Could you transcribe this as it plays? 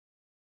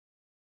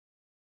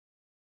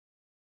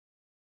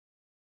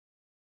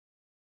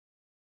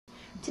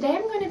Today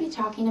I'm going to be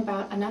talking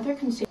about another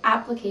consumer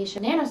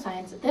application of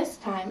nanoscience, this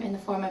time in the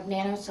form of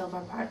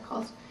nanosilver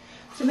particles.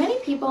 So many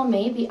people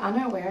may be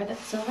unaware that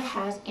silver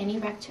has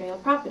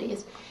antibacterial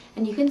properties,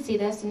 and you can see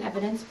this in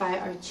evidence by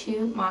our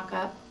two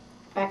mock-up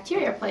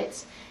bacteria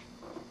plates.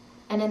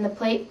 And in the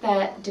plate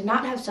that did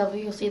not have silver,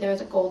 you'll see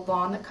there's a gold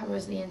bond that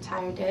covers the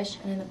entire dish,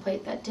 and in the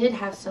plate that did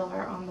have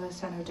silver on the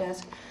center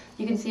disc,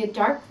 you can see a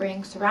dark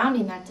ring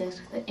surrounding that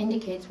disc that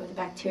indicates where the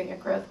bacteria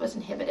growth was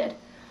inhibited.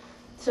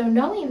 So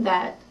knowing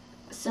that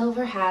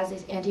silver has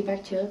these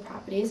antibacterial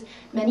properties,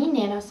 many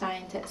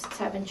nanoscientists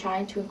have been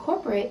trying to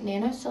incorporate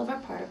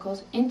nanosilver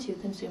particles into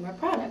consumer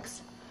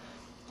products.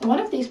 One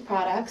of these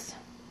products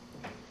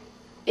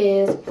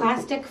is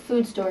plastic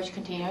food storage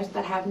containers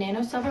that have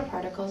nanosilver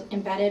particles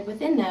embedded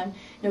within them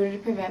in order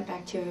to prevent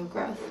bacterial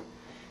growth.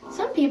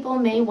 Some people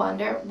may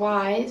wonder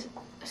why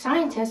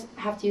scientists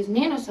have to use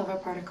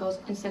nanosilver particles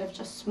instead of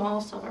just small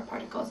silver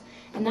particles,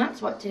 and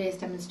that's what today's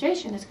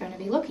demonstration is going to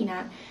be looking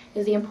at,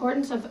 is the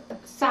importance of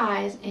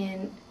size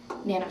in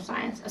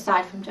nanoscience,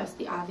 aside from just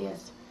the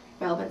obvious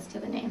relevance to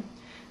the name.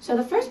 So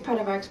the first part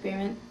of our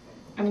experiment,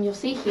 you'll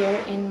see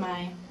here in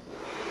my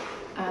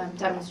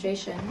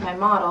demonstration, my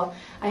model,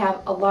 I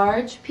have a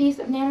large piece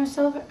of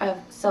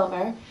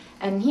silver,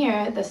 and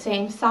here the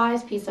same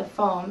size piece of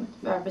foam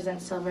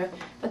represents silver,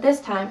 but this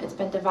time it's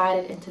been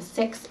divided into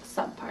 6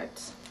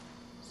 subparts.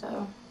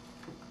 So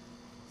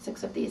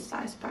 6 of these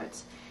size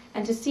parts.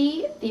 And to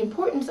see the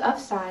importance of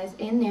size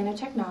in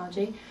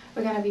nanotechnology,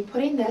 we're going to be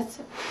putting this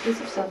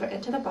piece of silver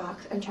into the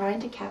box and trying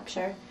to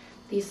capture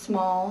these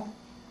small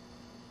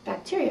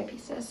bacteria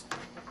pieces.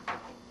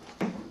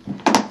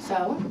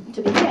 So,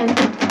 to begin,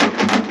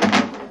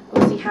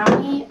 we'll see how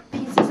many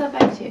pieces of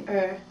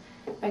bacteria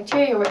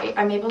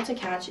I'm able to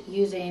catch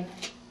using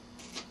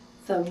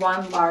the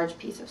one large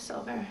piece of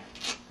silver.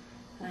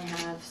 And I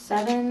have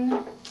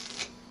 7,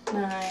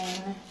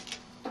 9,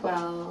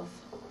 12,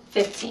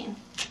 15.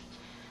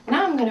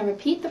 Now I'm going to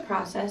repeat the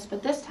process,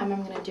 but this time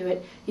I'm going to do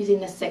it using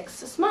the 6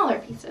 smaller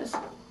pieces.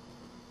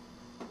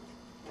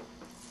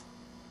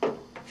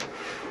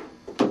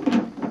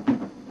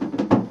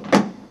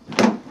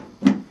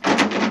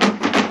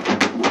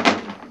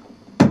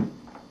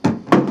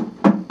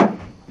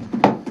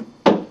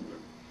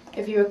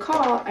 If you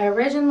recall, I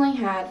originally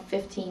had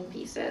 15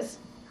 pieces.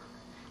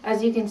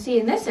 As you can see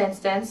in this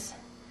instance,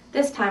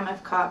 this time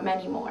I've caught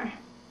many more.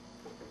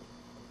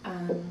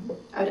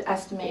 I would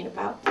estimate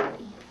about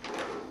 30.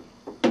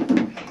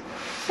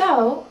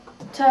 So,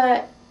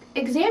 to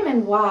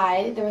examine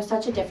why there was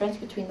such a difference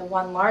between the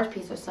one large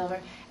piece of silver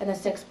and the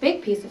 6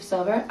 big pieces of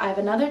silver, I have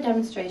another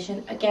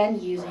demonstration,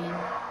 again using,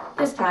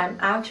 this time,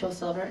 actual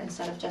silver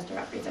instead of just a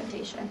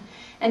representation.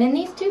 And in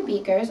these 2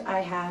 beakers,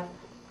 I have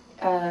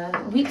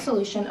a weak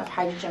solution of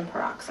hydrogen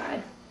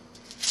peroxide.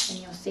 And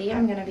you'll see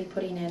I'm going to be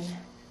putting in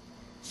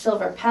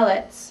silver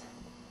pellets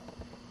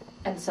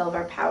and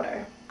silver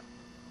powder.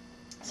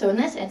 So in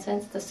this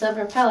instance, the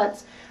silver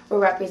pellets were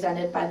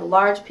represented by the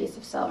large piece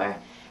of silver,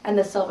 and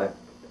the silver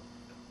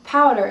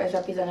powder is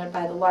represented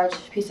by the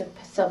large piece of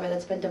silver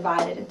that's been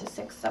divided into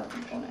 6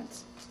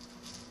 subcomponents.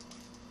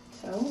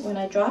 So when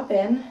I drop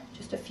in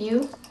just a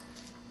few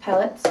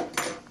pellets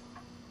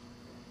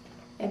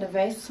and a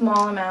very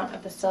small amount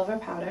of the silver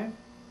powder,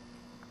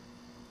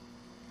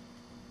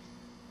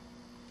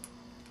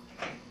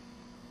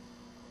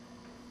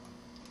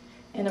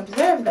 and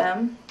observe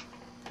them,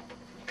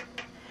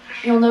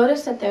 you'll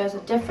notice that there's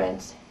a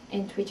difference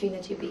between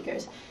the 2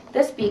 beakers.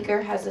 This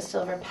beaker has the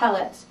silver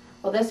pellets,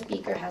 while this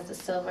beaker has the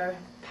silver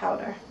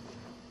powder.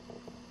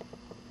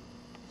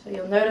 So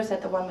you'll notice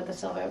that the one with the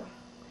silver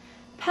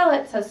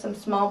pellets has some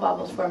small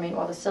bubbles forming,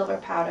 while the silver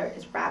powder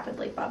is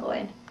rapidly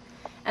bubbling.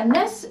 And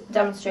this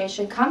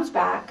demonstration comes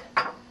back,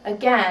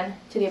 again,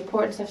 to the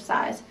importance of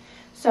size.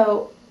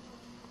 So,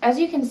 as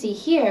you can see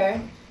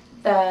here,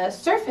 the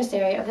surface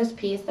area of this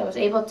piece that was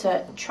able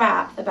to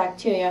trap the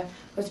bacteria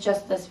was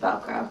just this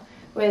Velcro,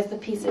 whereas the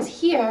pieces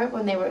here,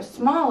 when they were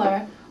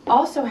smaller,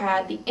 also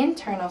had the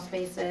internal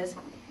spaces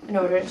in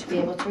order to be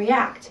able to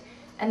react.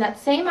 And that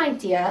same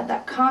idea,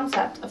 that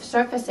concept of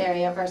surface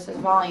area versus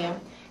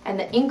volume, and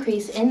the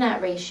increase in that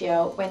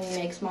ratio when you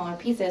make smaller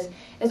pieces,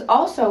 is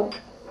also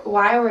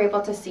why we're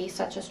able to see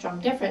such a strong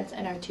difference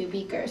in our 2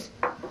 beakers.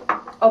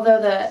 Although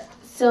the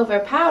silver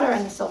powder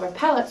and the silver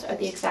pellets are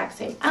the exact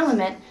same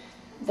element,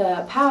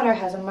 the powder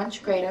has a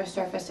much greater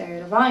surface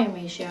area to volume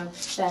ratio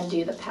than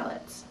do the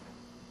pellets.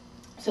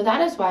 So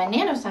that is why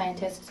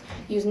nanoscientists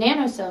use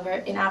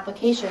nanosilver in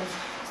applications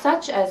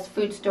such as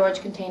food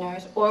storage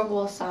containers or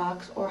wool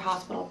socks or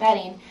hospital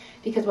bedding,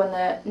 because when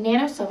the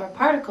nanosilver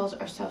particles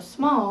are so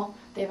small,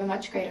 they have a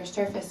much greater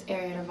surface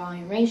area to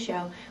volume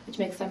ratio, which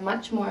makes them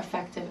much more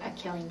effective at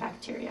killing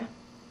bacteria.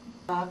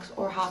 Socks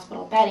or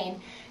hospital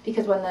bedding,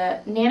 because when the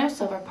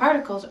nanosilver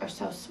particles are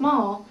so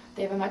small,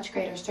 they have a much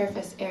greater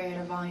surface area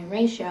to volume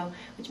ratio,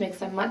 which makes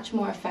them much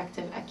more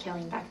effective at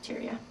killing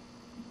bacteria.